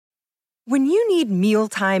When you need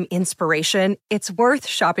mealtime inspiration, it's worth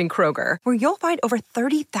shopping Kroger, where you'll find over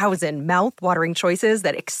 30,000 mouth-watering choices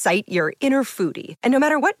that excite your inner foodie. And no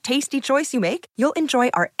matter what tasty choice you make, you'll enjoy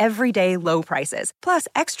our everyday low prices, plus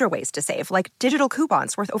extra ways to save, like digital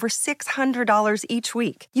coupons worth over $600 each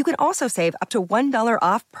week. You can also save up to $1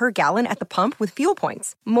 off per gallon at the pump with fuel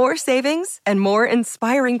points. More savings and more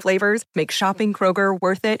inspiring flavors make shopping Kroger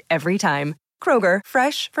worth it every time. Kroger,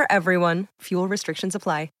 fresh for everyone. Fuel restrictions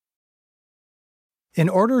apply. In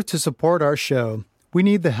order to support our show, we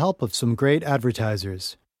need the help of some great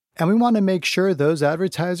advertisers. And we want to make sure those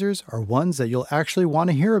advertisers are ones that you'll actually want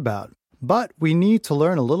to hear about. But we need to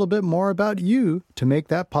learn a little bit more about you to make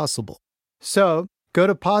that possible. So, go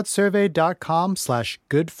to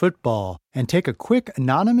podsurvey.com/goodfootball and take a quick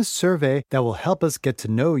anonymous survey that will help us get to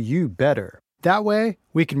know you better. That way,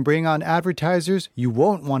 we can bring on advertisers you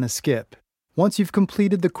won't want to skip. Once you've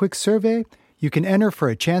completed the quick survey, you can enter for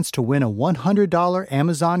a chance to win a $100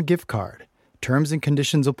 Amazon gift card. Terms and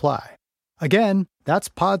conditions apply. Again, that's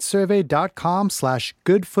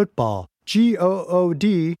podsurvey.com/goodfootball.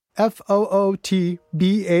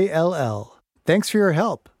 GOODFOOTBALL. Thanks for your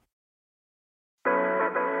help.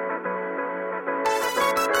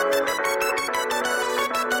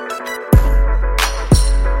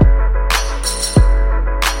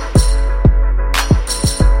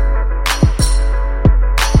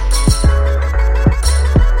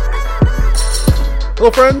 Hello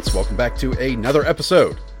friends, welcome back to another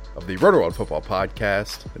episode of the RotoWorld Football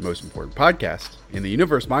Podcast, the most important podcast in the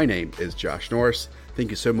universe. My name is Josh Norris. Thank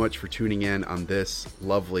you so much for tuning in on this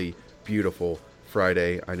lovely, beautiful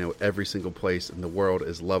Friday. I know every single place in the world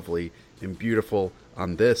is lovely and beautiful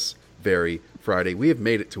on this very Friday. We have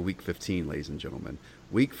made it to Week 15, ladies and gentlemen.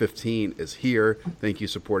 Week 15 is here. Thank you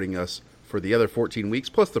for supporting us for the other 14 weeks,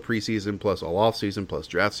 plus the preseason, plus all off-season, plus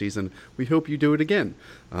draft season. We hope you do it again.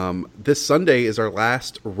 This Sunday is our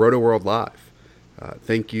last RotoWorld Live.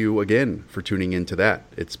 Thank you again for tuning into that.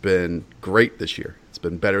 It's been great this year. It's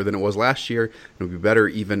been better than it was last year, and it'll be better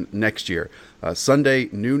even next year. Sunday,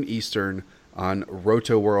 noon Eastern, on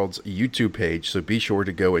RotoWorld's YouTube page, so be sure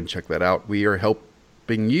to go and check that out. We are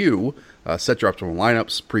helping you set your optimal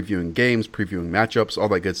lineups, previewing games, previewing matchups, all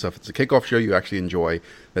that good stuff. It's a kickoff show you actually enjoy.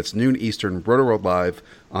 That's noon Eastern, RotoWorld Live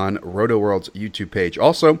on RotoWorld's YouTube page.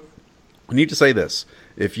 Also, I need to say this.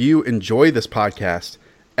 If you enjoy this podcast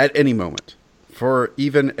at any moment, for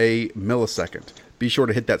even a millisecond, be sure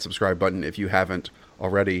to hit that subscribe button if you haven't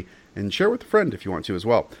already, and share with a friend if you want to as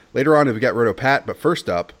well. Later on, we've got RotoPat, but first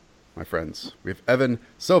up, my friends, we have Evan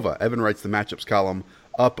Silva. Evan writes the matchups column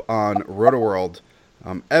up on RotoWorld.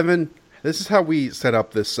 Evan, this is how we set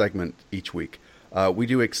up this segment each week. We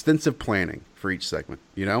do extensive planning for each segment,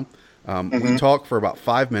 you know? We talk for about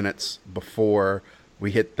 5 minutes before we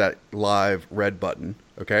hit that live red button,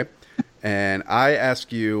 okay? And I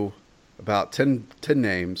ask you about 10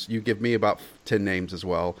 names. You give me about 10 names as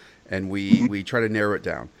well, and we try to narrow it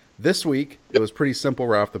down. This week, it was pretty simple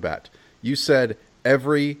right off the bat. You said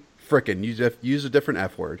every frickin', you use a different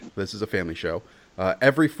F word. This is a family show.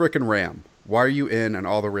 Every frickin' Ram. Why are you in on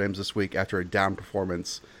all the Rams this week after a down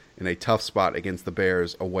performance in a tough spot against the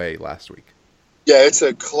Bears away last week? Yeah, it's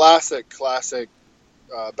a classic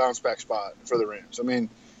bounce back spot for the Rams. I mean,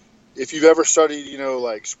 if you've ever studied,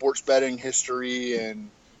 like sports betting history and,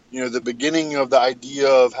 the beginning of the idea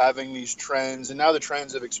of having these trends, and now the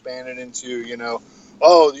trends have expanded into,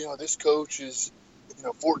 this coach is,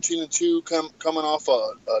 14-2 coming off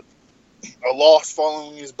a loss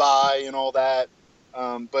following his bye and all that.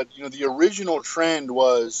 But the original trend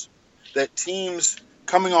was that teams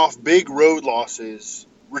coming off big road losses,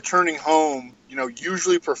 returning home,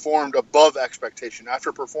 usually performed above expectation.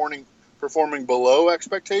 After performing below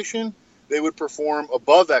expectation, they would perform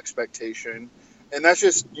above expectation. And that's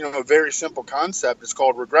just, a very simple concept. It's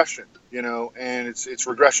called regression, and it's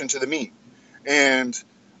regression to the mean. And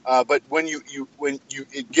but when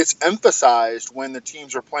it gets emphasized when the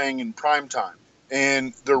teams are playing in prime time.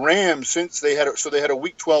 And the Rams, since they had a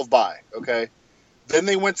Week 12 bye, okay? Then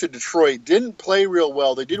they went to Detroit, didn't play real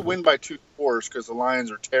well. They did win by 2 scores because the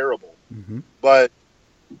Lions are terrible. But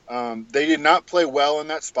they did not play well in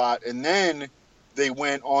that spot. And then they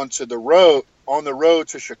went on the road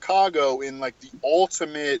to Chicago in like the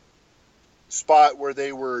ultimate spot where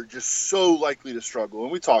they were just so likely to struggle.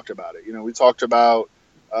 And we talked about it. We talked about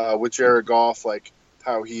with Jared Goff, like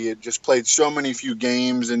how he had just played so many few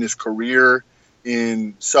games in his career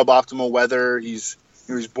in suboptimal weather. He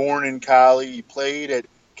was born in Cali. He played at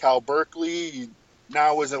Cal Berkeley. He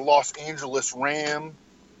now is a Los Angeles Ram,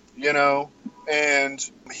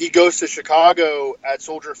 and he goes to Chicago at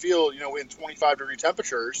Soldier Field, in 25-degree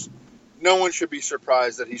temperatures, no one should be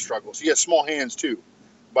surprised that he struggles. He has small hands too,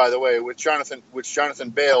 by the way, which Jonathan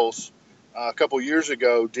Bales a couple years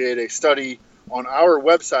ago did a study on our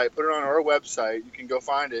website. Put it on our website. You can go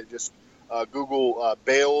find it. Just Google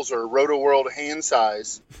Bales or RotoWorld hand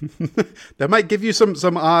size. That might give you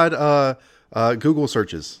some odd Google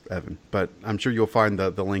searches, Evan, but I'm sure you'll find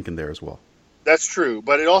the link in there as well. That's true,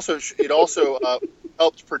 but it also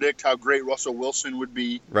helps predict how great Russell Wilson would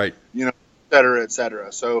be, right? You know, et cetera, et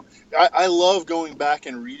cetera. So I love going back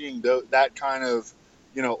and reading that kind of,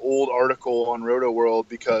 you know, old article on RotoWorld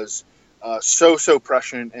because so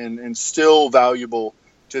prescient and still valuable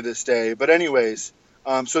to this day. But anyways,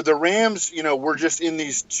 so the Rams, you know, were just in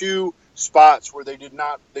these two spots where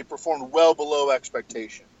they performed well below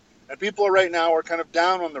expectation, and people right now are kind of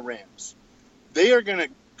down on the Rams. They are going to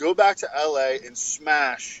go back to LA and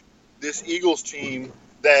smash this Eagles team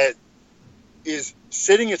that is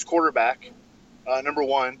sitting its quarterback, number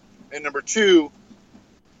one, and number two,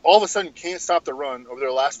 all of a sudden can't stop the run over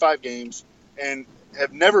their last 5 games and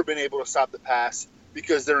have never been able to stop the pass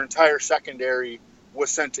because their entire secondary was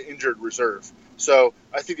sent to injured reserve. So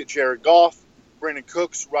I think that Jared Goff, Brandon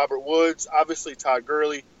Cooks, Robert Woods, obviously Todd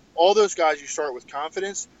Gurley, all those guys you start with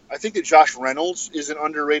confidence. I think that Josh Reynolds is an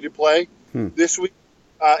underrated play this week.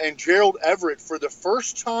 And Gerald Everett, for the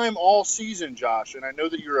first time all season, Josh, and I know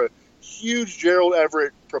that you're a huge Gerald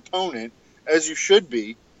Everett proponent, as you should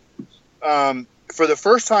be, for the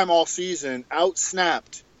first time all season,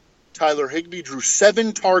 outsnapped Tyler Higbee, drew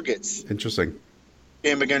 7 targets. Interesting.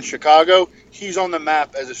 Game against Chicago. He's on the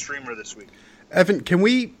map as a streamer this week. Evan, can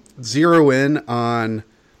we zero in on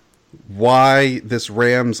why this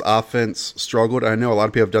Rams offense struggled? I know a lot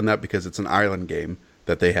of people have done that because it's an island game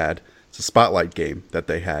that they had. It's a spotlight game that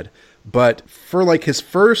they had. But for like his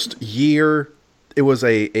first year, it was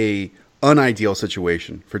a unideal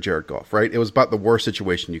situation for Jared Goff, right? It was about the worst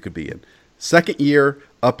situation you could be in. Second year,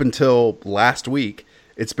 up until last week,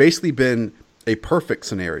 it's basically been a perfect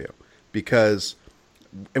scenario because,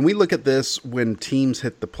 and we look at this when teams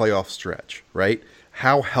hit the playoff stretch, right?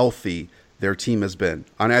 How healthy their team has been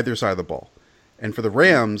on either side of the ball. And for the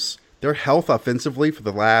Rams, their health offensively for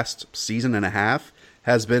the last season and a half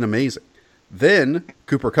has been amazing. Then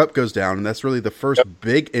Cooper Kupp goes down, and that's really the first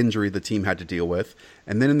big injury the team had to deal with.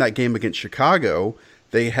 And then in that game against Chicago,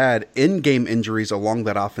 they had in-game injuries along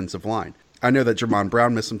that offensive line. I know that Jermon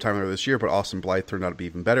Brown missed some time earlier this year, but Austin Blythe turned out to be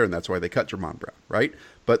even better, and that's why they cut Jermon Brown, right?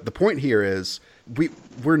 But the point here is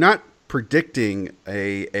we're not predicting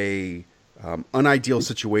a unideal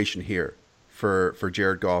situation here for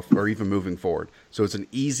Jared Goff or even moving forward. So it's an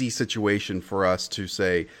easy situation for us to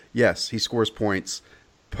say, yes, he scores points,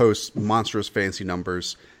 posts monstrous fancy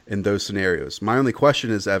numbers in those scenarios. My only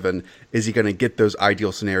question is, Evan, is he going to get those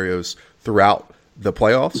ideal scenarios throughout the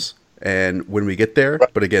playoffs and when we get there?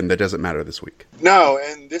 But again, that doesn't matter this week. No,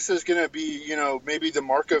 and this is going to be, you know, maybe the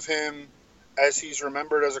mark of him as he's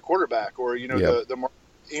remembered as a quarterback, or, you know, the mark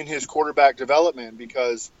in his quarterback development,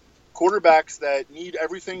 because quarterbacks that need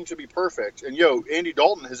everything to be perfect. And, Andy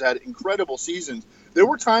Dalton has had incredible seasons. There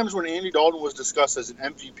were times when Andy Dalton was discussed as an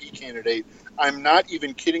MVP candidate. I'm not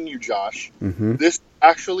even kidding you, Josh. Mm-hmm. This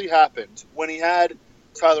actually happened when he had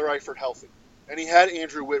Tyler Eifert healthy, and he had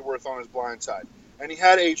Andrew Whitworth on his blind side, and he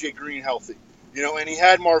had A.J. Green healthy, you know, and he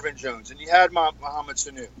had Marvin Jones, and he had Mohamed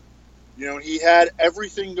Sanu. You know, he had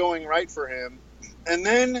everything going right for him. And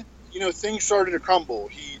then, you know, things started to crumble.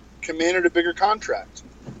 He commanded a bigger contract.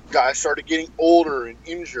 Guys started getting older and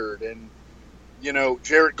injured, and, you know,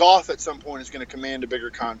 Jared Goff at some point is going to command a bigger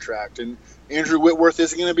contract, and Andrew Whitworth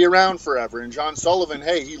isn't going to be around forever, and John Sullivan,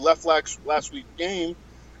 hey, he left last week's game,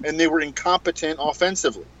 and they were incompetent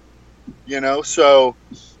offensively, you know. So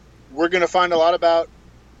we're going to find a lot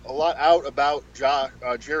out about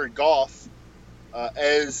Jared Goff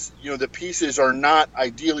as, you know, the pieces are not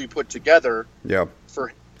ideally put together for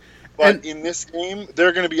him. But in this game,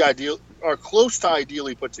 they're going to be close to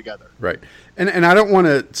ideally put together. Right. And I don't want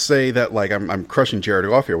to say that, like, I'm crushing Jared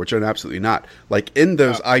Goff here, which I'm absolutely not. Like, in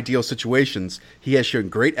those ideal situations, he has shown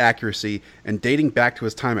great accuracy, and dating back to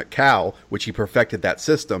his time at Cal, which he perfected that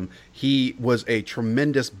system, he was a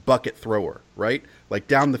tremendous bucket thrower, right? Like,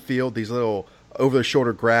 down the field, these little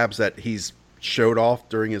over-the-shoulder grabs that he's showed off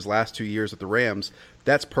during his last 2 years at the Rams,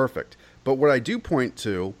 that's perfect. But what I do point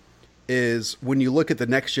to is when you look at the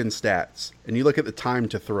next-gen stats and you look at the time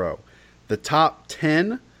to throw, the top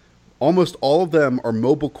 10, almost all of them are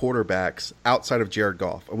mobile quarterbacks outside of Jared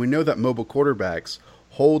Goff. And we know that mobile quarterbacks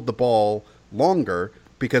hold the ball longer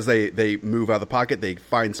because they move out of the pocket, they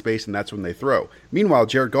find space, and that's when they throw. Meanwhile,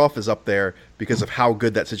 Jared Goff is up there because of how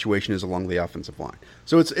good that situation is along the offensive line.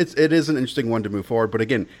 So it is an interesting one to move forward. But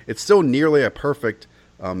again, it's still nearly a perfect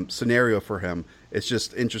scenario for him. It's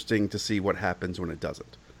just interesting to see what happens when it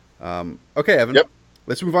doesn't. Okay, Evan,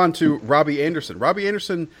 let's move on to Robby Anderson. Robby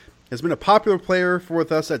Anderson has been a popular player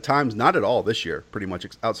with us at times, not at all this year, pretty much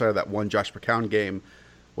outside of that one Josh McCown game.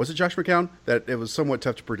 Was it Josh McCown? That it was somewhat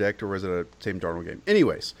tough to predict, or was it a Sam Darnold game?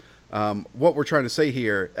 Anyways, what we're trying to say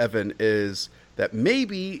here, Evan, is that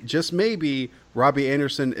maybe, just maybe, Robby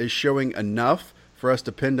Anderson is showing enough for us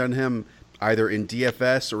to depend on him either in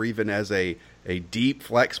DFS or even as a deep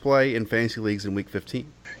flex play in fantasy leagues in Week 15.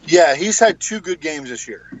 Yeah, he's had 2 good games this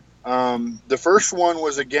year. The first one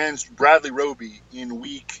was against Bradley Roby in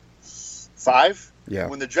Week 5. Yeah.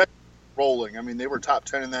 When the Jets were rolling. I mean, they were top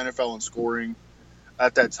 10 in the NFL in scoring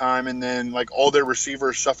at that time. And then, like, all their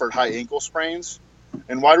receivers suffered high ankle sprains.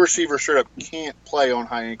 And wide receivers straight up can't play on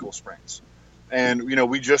high ankle sprains. And, you know,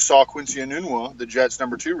 we just saw Quincy Enunwa, the Jets'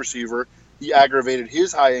 number 2 receiver. He aggravated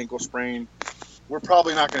his high ankle sprain. We're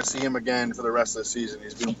probably not going to see him again for the rest of the season.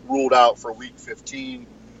 He's been ruled out for Week 15.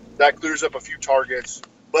 That clears up a few targets.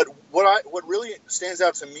 But what really stands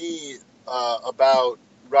out to me about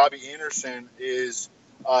Robby Anderson is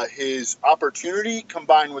his opportunity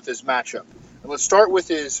combined with his matchup. And let's start with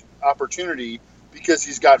his opportunity, because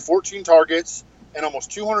he's got 14 targets and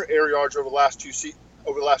almost 200 air yards over the last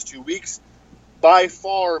 2 weeks. By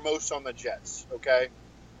far most on the Jets, okay?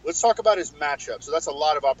 Let's talk about his matchup. So that's a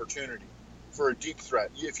lot of opportunity for a deep threat.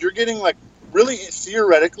 If you're getting, like, really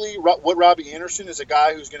theoretically, what Robby Anderson is a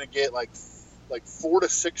guy who's going to get like 4 to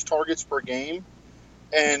 6 targets per game,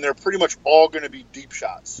 and they're pretty much all going to be deep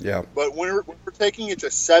shots. Yeah. But when we're taking it to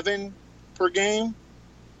 7 per game,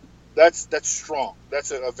 that's strong. That's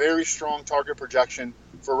a very strong target projection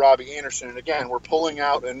for Robby Anderson. And again, we're pulling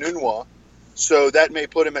out Enunwa, so that may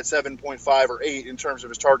put him at 7.5 or 8 in terms of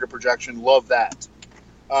his target projection. Love that.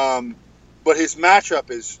 But his matchup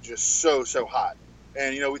is just so hot.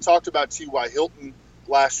 And, you know, we talked about T.Y. Hilton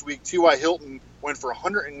last week. T.Y. Hilton went for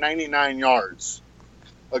 199 yards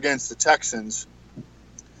against the Texans.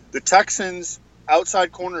 The Texans'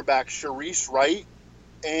 outside cornerback, Sharice Wright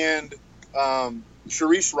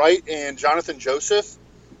and Jonathan Joseph,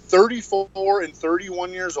 34 and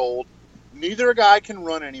 31 years old. Neither guy can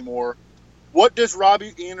run anymore. What does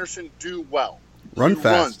Robby Anderson do well? Run he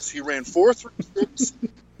fast. Runs. He ran 4.36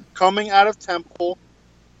 coming out of Temple.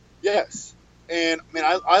 Yes. And, man,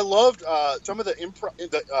 I loved some of the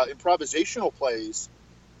improvisational plays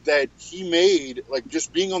that he made, like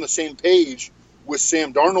just being on the same page with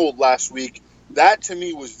Sam Darnold last week. That, to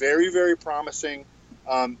me, was very, very promising.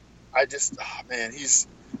 I think he's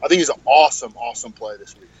an awesome play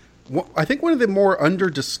this week. Well, I think one of the more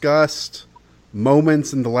under-discussed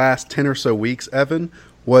moments in the last 10 or so weeks, Evan,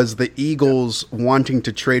 was the Eagles wanting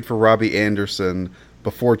to trade for Robby Anderson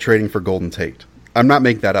before trading for Golden Tate. I'm not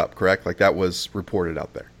making that up, correct? Like, that was reported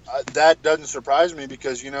out there. That doesn't surprise me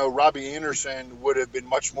because, you know, Robby Anderson would have been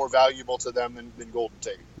much more valuable to them than Golden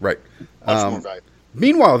Tate. Right. Much more valuable.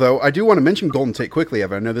 Meanwhile, though, I do want to mention Golden Tate quickly,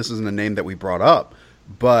 Evan. I know this isn't a name that we brought up,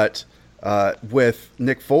 but with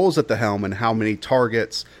Nick Foles at the helm and how many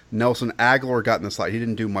targets Nelson Aguilar got in the slot, he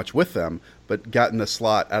didn't do much with them, but got in the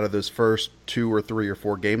slot out of those first 2 or 3 or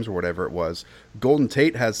 4 games or whatever it was. Golden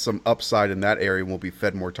Tate has some upside in that area and will be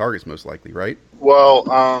fed more targets most likely, right? Well,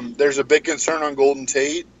 there's a big concern on Golden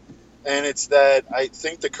Tate, and it's that I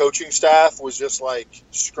think the coaching staff was just like,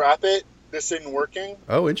 scrap it, this isn't working.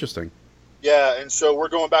 Oh, interesting. Yeah, and so we're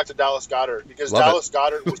going back to Dallas Goedert because Dallas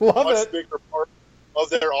Goedert was a much bigger part of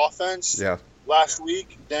their offense last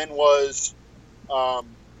week than was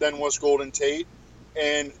Golden Tate.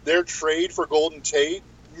 And their trade for Golden Tate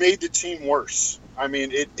made the team worse. I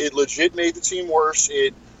mean, it legit made the team worse.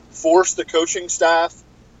 It forced the coaching staff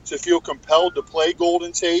to feel compelled to play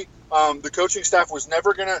Golden Tate. The coaching staff was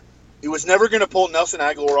never gonna pull Nelson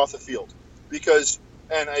Aguilar off the field because,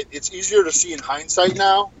 and it's easier to see in hindsight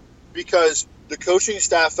now, because the coaching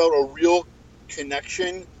staff felt a real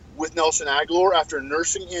connection with Nelson Aguilar after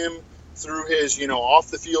nursing him through his, you know, off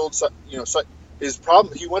the field, you know, his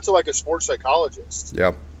problem. He went to like a sports psychologist.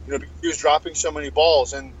 Yeah. You know, because he was dropping so many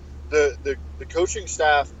balls, and the coaching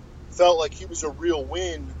staff felt like he was a real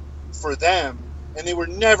win for them, and they were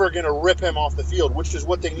never going to rip him off the field, which is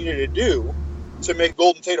what they needed to do to make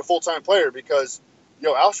Golden Tate a full-time player because,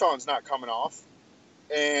 Alshon's not coming off,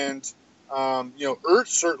 and Ertz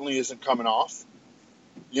certainly isn't coming off,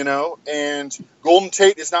 and Golden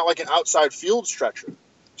Tate is not like an outside field stretcher.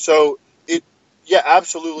 So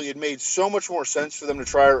absolutely, it made so much more sense for them to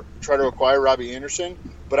try to acquire Robby Anderson.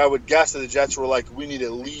 But I would guess that the Jets were like, we need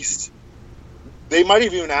at least. They might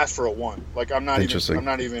have even asked for a 1. Like I'm not even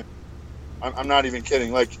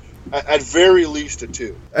kidding. Like at very least a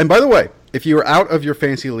 2. And by the way, if you are out of your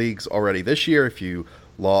fantasy leagues already this year, if you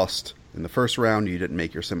lost in the first round, you didn't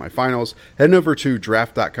make your semifinals, head over to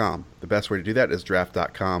draft.com. The best way to do that is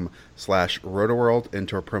draft.com/rotoworld.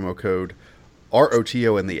 Enter a promo code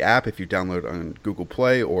ROTO in the app if you download on Google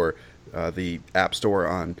Play or the App Store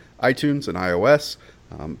on iTunes and iOS,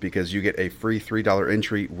 because you get a free $3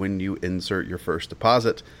 entry when you insert your first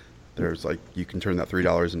deposit. You can turn that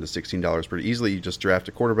 $3 into $16 pretty easily. You just draft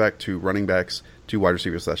a quarterback, 2 running backs, 2 wide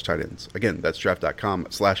receivers / tight ends. Again, that's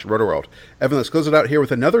draft.com/rotoworld. Evan, let's close it out here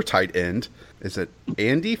with another tight end. Is it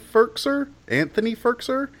Anthony Firkser?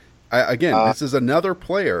 This is another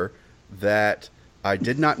player that I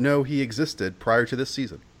did not know he existed prior to this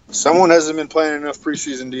season. Someone hasn't been playing enough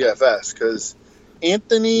preseason DFS, because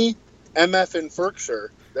Anthony MF and Firkser,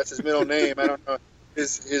 that's his middle name. I don't know.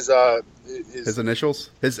 His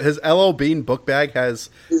initials, his LL Bean book bag has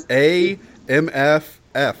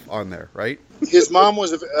AMFF on there, right? His mom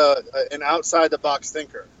was an outside the box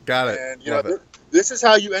thinker. Got it. And this is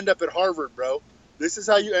how you end up at Harvard, bro.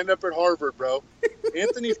 Anthony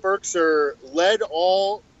Firkser led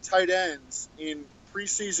all tight ends in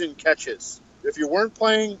preseason catches. If you weren't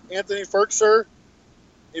playing Anthony Firkser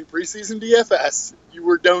in preseason DFS, you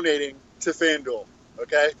were donating to FanDuel.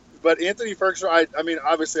 Okay. But Anthony Firkser, I mean,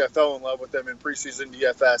 obviously I fell in love with him in preseason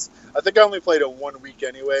DFS. I think I only played him 1 week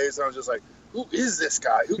anyways, and I was just like, who is this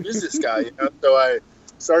guy? So I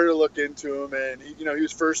started to look into him, and he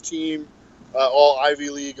was first team all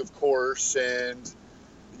Ivy League, of course, and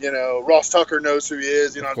Ross Tucker knows who he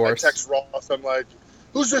is. I text Ross, I'm like,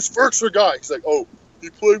 who's this Firkser guy? He's like, oh,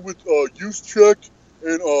 he played with Juszczyk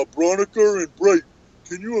and Broniker and Bright.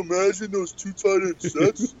 Can you imagine those 2 tight end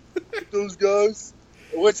sets with those guys?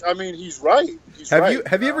 Which, I mean, he's right.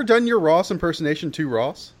 Have you ever done your Ross impersonation to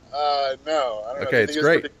Ross? No. I don't know. Okay, it's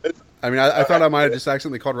great. I mean, I thought I might have just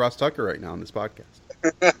accidentally called Ross Tucker right now on this podcast.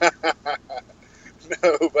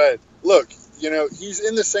 No, but look, he's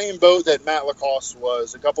in the same boat that Matt Lacoste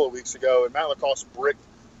was a couple of weeks ago, and Matt Lacoste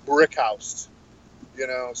brickhoused,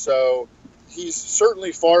 so he's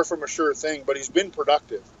certainly far from a sure thing, but he's been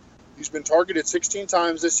productive. He's been targeted 16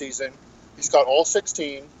 times this season. He's got all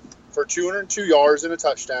 16 for 202 yards and a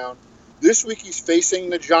touchdown. This week he's facing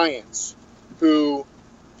the Giants, who,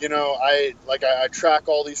 I track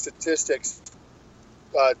all these statistics,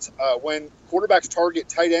 but when quarterbacks target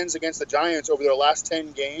tight ends against the Giants over their last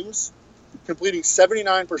 10 games, completing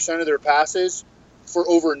 79% of their passes for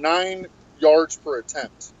over 9 yards per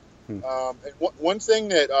attempt. And one thing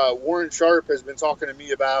that Warren Sharp has been talking to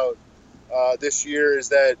me about this year is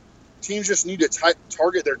that teams just need to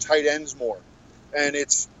target their tight ends more. And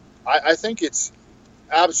I think it's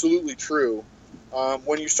absolutely true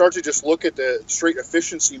when you start to just look at the straight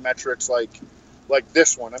efficiency metrics like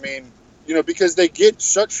this one. I mean, because they get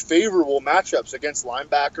such favorable matchups against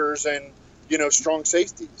linebackers and, strong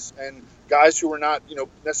safeties and guys who were not,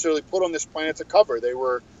 necessarily put on this planet to cover. They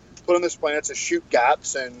were put on this planet to shoot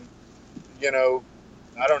gaps and,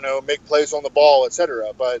 make plays on the ball,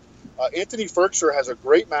 etc. But Anthony Firkser has a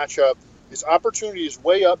great matchup. His opportunity is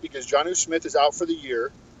way up because Jonnu Smith is out for the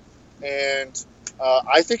year. And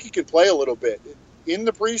I think he can play a little bit in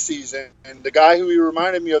the preseason. And the guy who he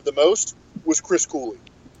reminded me of the most was Chris Cooley.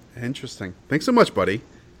 Interesting. Thanks so much, buddy.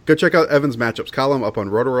 Go check out Evan's matchups column up on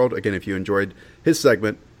RotoWorld. Again, if you enjoyed his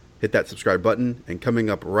segment, hit that subscribe button. And coming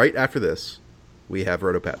up right after this, we have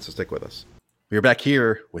RotoPat, so stick with us. We are back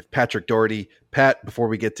here with Patrick Doherty. Pat, before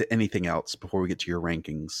we get to anything else, before we get to your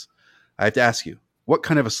rankings, I have to ask you, what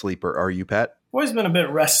kind of a sleeper are you, Pat? I've always been a bit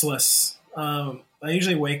restless. I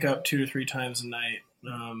usually wake up 2 to 3 times a night.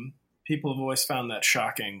 People have always found that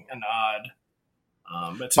shocking and odd.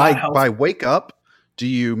 But it's by wake up, do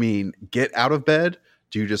you mean get out of bed?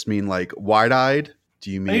 Do you just mean like wide-eyed?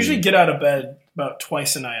 Do you mean? I usually get out of bed about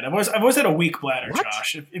twice a night. I've always had a weak bladder, what?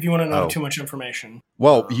 Josh. If you want to know too much information.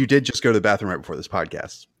 Well, you did just go to the bathroom right before this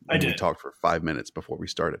podcast. I did. We talked for 5 minutes before we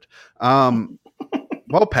started.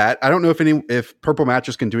 Well, Pat, I don't know if Purple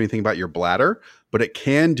Mattress can do anything about your bladder, but it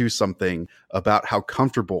can do something about how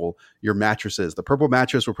comfortable your mattress is. The Purple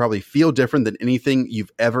Mattress will probably feel different than anything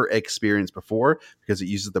you've ever experienced before because it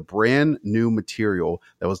uses the brand new material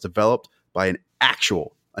that was developed by an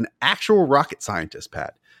actual rocket scientist,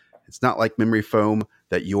 Pat. It's not like memory foam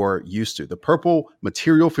that you're used to. The Purple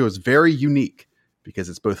material feels very unique because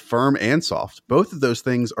it's both firm and soft. Both of those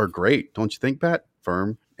things are great, don't you think, Pat?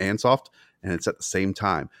 Firm and soft. And it's at the same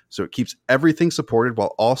time. So it keeps everything supported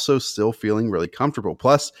while also still feeling really comfortable.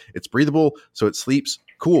 Plus, it's breathable, so it sleeps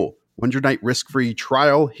cool. 100-night risk-free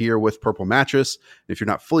trial here with Purple Mattress. If you're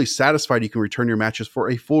not fully satisfied, you can return your mattress for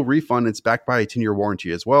a full refund. It's backed by a 10-year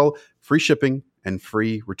warranty as well, free shipping and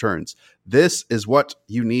free returns. This is what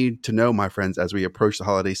you need to know, my friends, as we approach the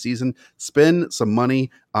holiday season. Spend some money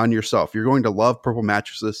on yourself. You're going to love Purple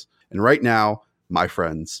Mattresses. And right now, my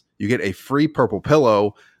friends, you get a free purple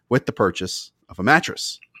pillow with the purchase of a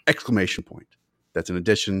mattress! Exclamation point. That's in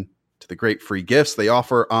addition to the great free gifts they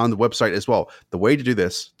offer on the website as well. The way to do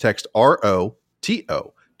this, text ROTO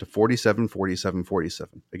to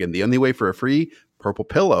 474747. Again, the only way for a free purple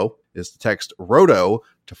pillow is to text ROTO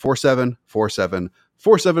to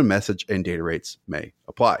 474747. Message and data rates may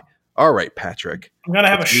apply. All right, Patrick. I'm going to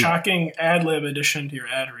have a shocking ad-lib addition to your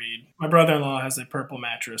ad read. My brother-in-law has a purple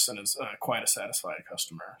mattress and is quite a satisfied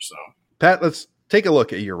customer. So, Pat, let's take a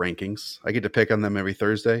look at your rankings. I get to pick on them every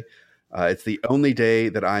Thursday. It's the only day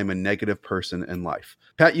that I'm a negative person in life.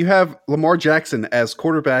 Pat, you have Lamar Jackson as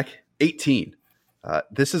quarterback 18.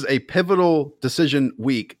 This is a pivotal decision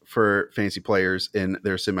week for fantasy players in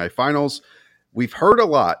their semifinals. We've heard a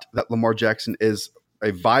lot that Lamar Jackson is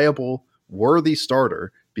a viable, worthy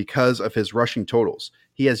starter because of his rushing totals.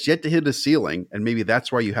 He has yet to hit a ceiling, and maybe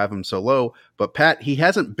that's why you have him so low. But Pat, he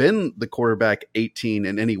hasn't been the quarterback 18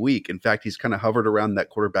 in any week. In fact, he's kind of hovered around that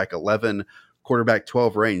quarterback 11, quarterback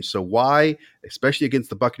 12 range. So why, especially against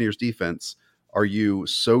the Buccaneers defense, are you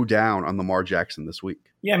so down on Lamar Jackson this week?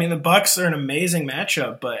 Yeah, I mean, the Bucs are an amazing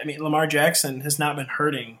matchup, but I mean, Lamar Jackson has not been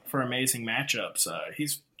hurting for amazing matchups.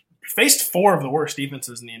 He's faced four of the worst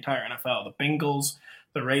defenses in the entire NFL: the Bengals,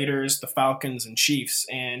 the Raiders, the Falcons, and Chiefs.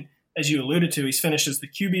 And as you alluded to, he's finished as the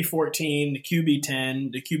QB 14, the QB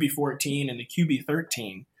 10, the QB 14, and the QB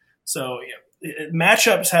 13. So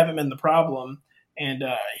matchups haven't been the problem, and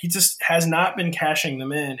he just has not been cashing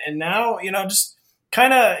them in. And now, just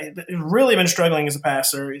kind of really been struggling as a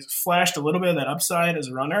passer. He's flashed a little bit of that upside as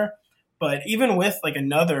a runner, but even with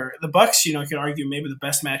the Bucs, you can argue maybe the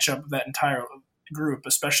best matchup of that entire group,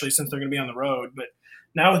 especially since they're going to be on the road. But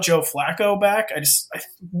now with Joe Flacco back,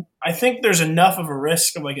 I think there's enough of a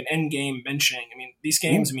risk of an end game benching. I mean, these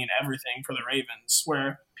games mean everything for the Ravens,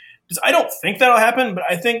 where I don't think that'll happen, but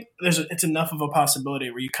I think it's enough of a possibility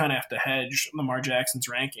where you kind of have to hedge Lamar Jackson's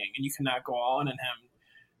ranking, and you cannot go all in on him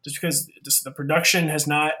just because the production has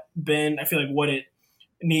not been, I feel like, what it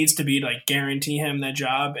needs to be to guarantee him that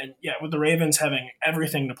job. And yeah, with the Ravens having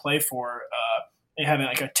everything to play for, and having a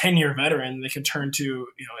 10-year veteran they can turn to,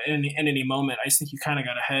 in any moment, I just think you kind of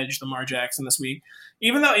got to hedge Lamar Jackson this week,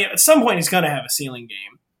 even though at some point he's going to have a ceiling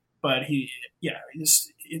game. But he's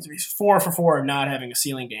 4 for 4 of not having a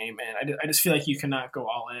ceiling game, and I just feel like you cannot go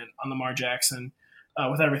all in on Lamar Jackson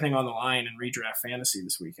with everything on the line in redraft fantasy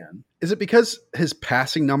this weekend. Is it because his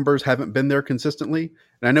passing numbers haven't been there consistently?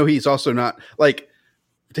 And I know he's also not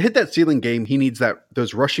to hit that ceiling game, he needs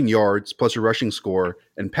those rushing yards plus a rushing score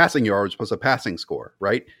and passing yards plus a passing score,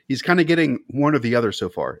 right? He's kind of getting one or the other so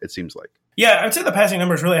far, it seems like. Yeah, I'd say the passing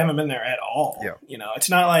numbers really haven't been there at all. Yeah. It's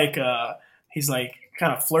not like he's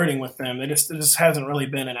kind of flirting with them. It just hasn't really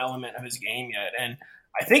been an element of his game yet. And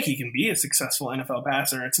I think he can be a successful NFL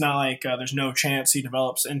passer. It's not like there's no chance he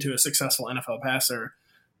develops into a successful NFL passer.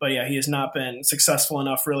 But yeah, he has not been successful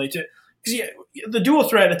enough really to – because the dual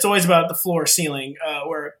threat, it's always about the floor ceiling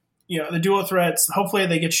where, the dual threats, hopefully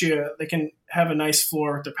they can have a nice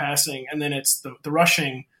floor with their passing, and then it's the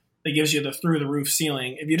rushing that gives you the through-the-roof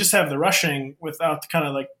ceiling. If you just have the rushing without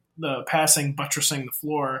the passing buttressing the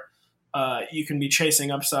floor, you can be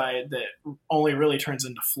chasing upside that only really turns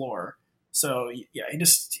into floor. So, yeah,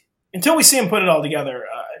 until we see him put it all together,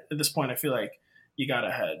 at this point, I feel like you got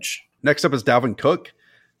to hedge. Next up is Dalvin Cook.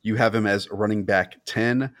 You have him as running back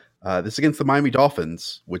 10. This against the Miami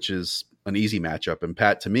Dolphins, which is an easy matchup. And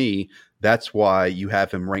Pat, to me, that's why you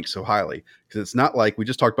have him ranked so highly. Because it's not like we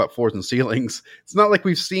just talked about floors and ceilings. It's not like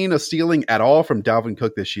we've seen a ceiling at all from Dalvin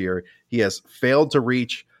Cook this year. He has failed to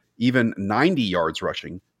reach even 90 yards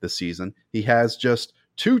rushing this season. He has just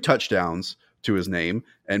 2 touchdowns to his name,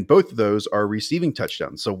 and both of those are receiving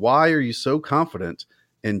touchdowns. So why are you so confident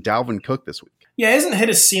in Dalvin Cook this week? Yeah, he hasn't hit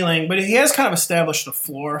his ceiling, but he has kind of established a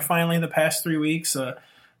floor finally the past 3 weeks. I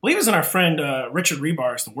believe it was in our friend Richard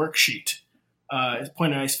Rebar's the worksheet. He's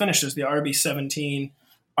pointed out he's finished as the RB17,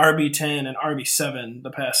 RB10, and RB7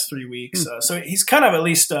 the past 3 weeks. So he's kind of at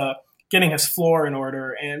least getting his floor in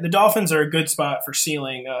order. And the Dolphins are a good spot for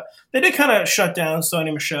ceiling. They did kind of shut down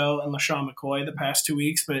Sony Michel and LaShawn McCoy the past 2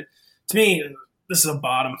 weeks, but to me, this is a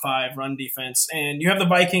bottom 5 run defense. And you have the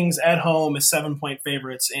Vikings at home as 7-point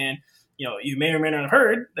favorites. And, you may or may not have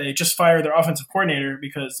heard, they just fired their offensive coordinator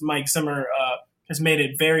because Mike Zimmer has made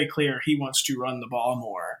it very clear he wants to run the ball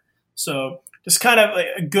more. So just kind of like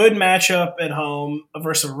a good matchup at home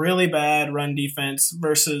versus a really bad run defense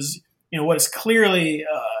versus, what is clearly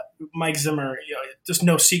Mike Zimmer, just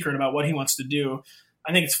no secret about what he wants to do.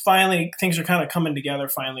 I think things are kind of coming together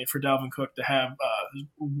finally for Dalvin Cook to have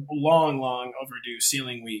long overdue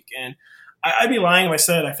ceiling week. And I'd be lying if I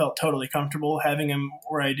said I felt totally comfortable having him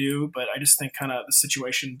where I do, but I just think kind of the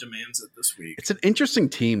situation demands it this week. It's an interesting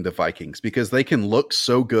team, the Vikings, because they can look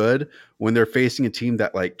so good when they're facing a team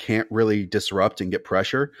that like can't really disrupt and get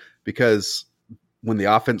pressure, because when the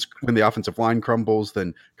offensive line crumbles,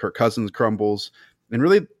 then Kirk Cousins crumbles, and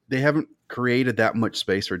really they haven't created that much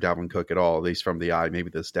space for Dalvin Cook at all, at least from the eye. Maybe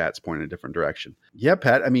the stats point in a different direction. Yeah,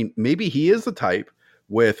 Pat, I mean, maybe he is the type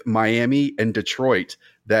with Miami and Detroit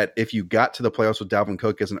that if you got to the playoffs with Dalvin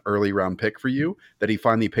Cook as an early round pick for you, that he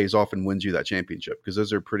finally pays off and wins you that championship, because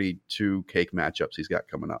those are pretty two cake matchups he's got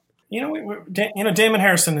coming up. Damon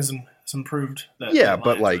Harrison has improved.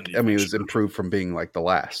 But like, I mean, it was improved from being like the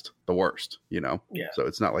worst, Yeah. So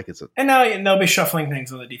it's not like it's and now they'll be shuffling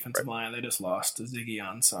things on the defensive line. They just lost to Ziggy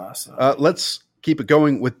Ansah. So. Let's keep it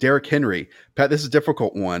going with Derrick Henry. Pat, this is a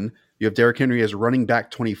difficult one. You have Derrick Henry as running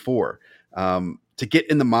back 24. To get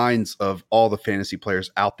in the minds of all the fantasy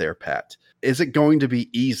players out there, Pat, is it going to be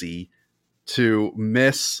easy to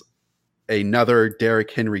miss another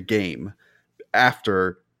Derrick Henry game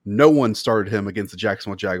after no one started him against the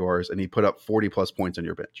Jacksonville Jaguars and he put up 40-plus points on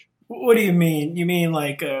your bench? What do you mean? You mean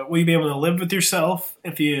like will you be able to live with yourself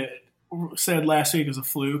if you said last week was a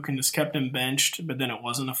fluke and just kept him benched, but then it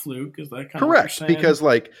wasn't a fluke? Is that kind of what you're saying? Because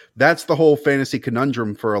like that's the whole fantasy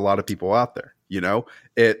conundrum for a lot of people out there.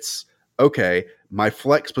 It's okay, my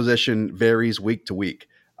flex position varies week to week.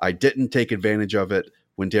 I didn't take advantage of it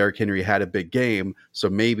when Derrick Henry had a big game, so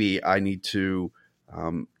maybe I need to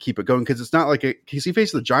keep it going, because it's not like because he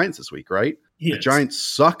faced the Giants this week, right? Yes. The Giants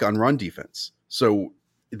suck on run defense. So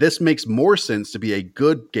this makes more sense to be a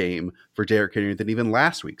good game for Derrick Henry than even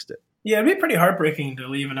last week's did. Yeah, it'd be pretty heartbreaking to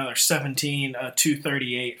leave another 17,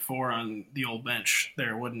 238 for on the old bench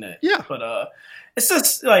there, wouldn't it? Yeah. But it's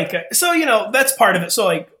just like, so, that's part of it. So,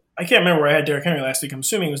 like, I can't remember where I had Derrick Henry last week. I'm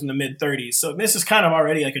assuming it was in the mid-30s. So this is kind of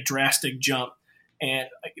already like a drastic jump. And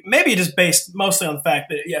maybe just based mostly on the fact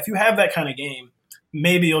that, if you have that kind of game,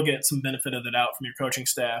 maybe you'll get some benefit of the doubt from your coaching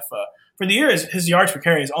staff. For the year, his yards per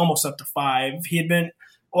carry is almost up to 5. He had been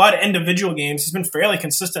a lot of individual games. He's been fairly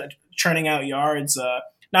consistent churning out yards,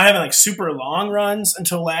 not having like super long runs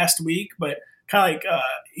until last week, but kind of like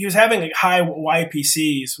he was having like high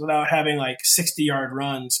YPCs without having like 60-yard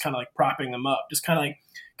runs, kind of like propping them up, just kind of like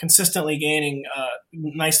consistently gaining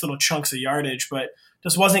nice little chunks of yardage, but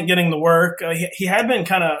just wasn't getting the work. He had been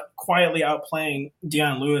kind of quietly outplaying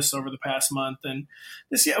Deion Lewis over the past month, and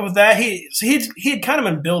with that, he'd kind of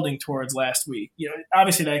been building towards last week.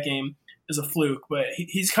 Obviously that game is a fluke, but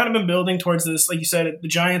he's kind of been building towards this. Like you said, the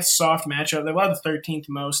Giants' soft matchup. They've had the 13th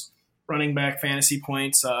most running back fantasy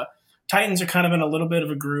points. Titans are kind of in a little bit of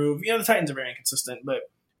a groove. The Titans are very inconsistent, but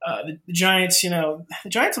the Giants, the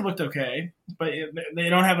Giants have looked okay, but they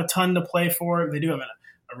don't have a ton to play for. They do have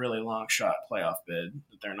a really long shot playoff bid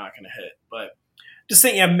that they're not going to hit. But just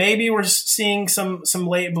think, maybe we're seeing some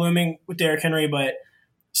late blooming with Derrick Henry, but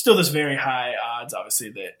still this very high odds,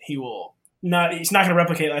 obviously, that he's not going to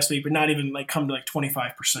replicate last week, but not even like come to like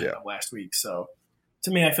 25% of last week. So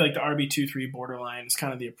to me, I feel like the RB2-3 borderline is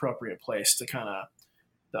kind of the appropriate place to kind of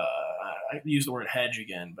I use the word hedge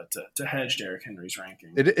again, but to hedge Derrick Henry's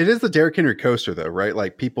ranking. It is the Derrick Henry coaster, though, right?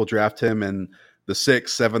 Like people draft him in the 6th,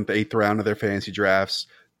 7th, 8th round of their fantasy drafts.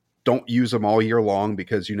 Don't use him all year long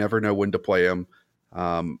because you never know when to play him.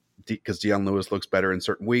 Because Deion Lewis looks better in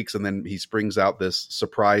certain weeks, and then he springs out this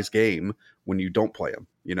surprise game when you don't play him,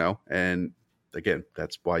 And again,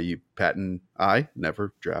 that's why Pat and I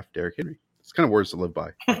never draft Derrick Henry. It's kind of words to live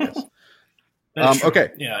by, I guess.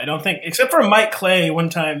 Okay. Yeah, I don't think, except for Mike Clay one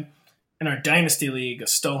time in our Dynasty League,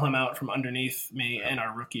 stole him out from underneath me in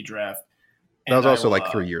our rookie draft. That was also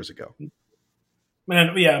like 3 years ago.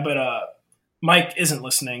 But Mike isn't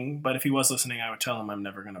listening, but if he was listening, I would tell him I'm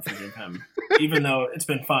never going to forgive him. Even though it's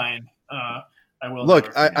been fine, I will.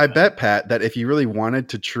 Look, I bet, Pat, that if you really wanted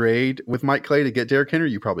to trade with Mike Clay to get Derrick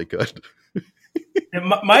Henry, you probably could.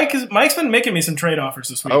 Mike's been making me some trade offers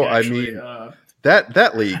this week. Actually.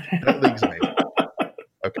 That league's amazing.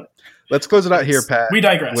 Okay, let's close it out here, Pat. We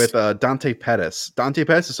digress. With Dante Pettis. Dante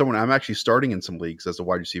Pettis is someone I'm actually starting in some leagues as a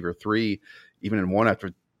wide receiver 3, even in one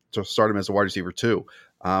after to start him as a wide receiver 2.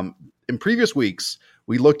 In previous weeks,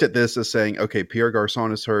 we looked at this as saying, okay, Pierre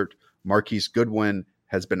Garçon is hurt, Marquise Goodwin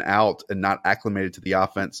has been out and not acclimated to the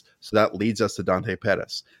offense, so that leads us to Dante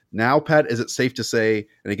Pettis. Now, Pat, is it safe to say,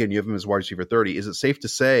 and again, you have him as wide receiver 30, is it safe to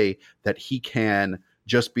say that he can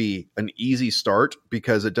just be an easy start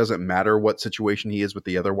because it doesn't matter what situation he is with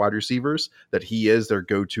the other wide receivers, that he is their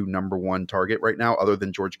go-to number one target right now, other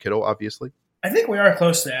than George Kittle, obviously? I think we are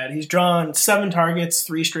close to that. He's drawn 7 targets,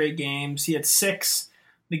 3 straight games. He had 6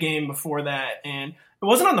 the game before that. And it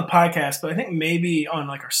wasn't on the podcast, but I think maybe on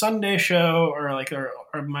like our Sunday show or like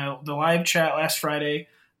the live chat last Friday,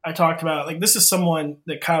 I talked about like this is someone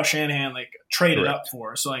that Kyle Shanahan like traded up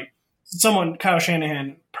for. So like someone Kyle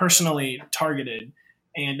Shanahan personally targeted.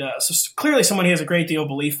 And so clearly someone he has a great deal of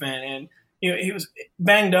belief in. And he was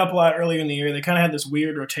banged up a lot earlier in the year. They kind of had this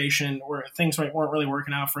weird rotation where things weren't really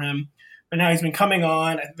working out for him. But now he's been coming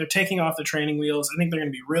on. They're taking off the training wheels. I think they're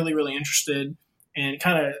going to be really, really interested in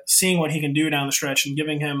kind of seeing what he can do down the stretch and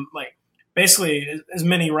giving him like basically as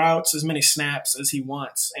many routes, as many snaps as he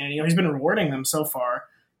wants. And he's been rewarding them so far.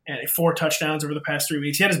 And 4 touchdowns over the past 3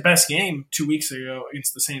 weeks. He had his best game 2 weeks ago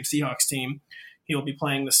against the same Seahawks team. He'll be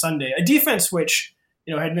playing this Sunday. A defense which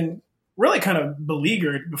had been really kind of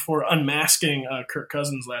beleaguered before unmasking Kirk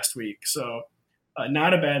Cousins last week. So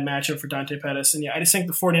not a bad matchup for Dante Pettis. And I just think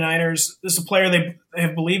the 49ers, this is a player they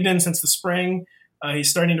have believed in since the spring. He's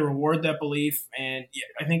starting to reward that belief. And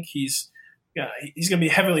I think he's going to be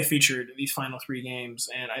heavily featured in these final 3 games.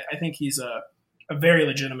 And I think he's a very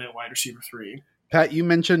legitimate wide receiver 3. Pat, you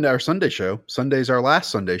mentioned our Sunday show. Sunday's our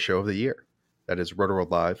last Sunday show of the year. That is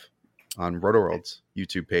RotoWorld Live on RotoWorld's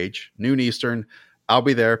YouTube page, noon Eastern. I'll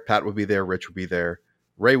be there. Pat will be there. Rich will be there.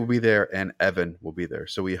 Ray will be there. And Evan will be there.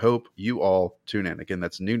 So we hope you all tune in. Again,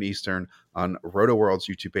 that's noon Eastern on RotoWorld's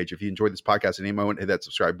YouTube page. If you enjoyed this podcast at any moment, hit that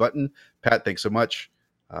subscribe button. Pat, thanks so much.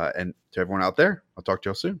 And to everyone out there, I'll talk to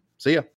y'all soon. See ya.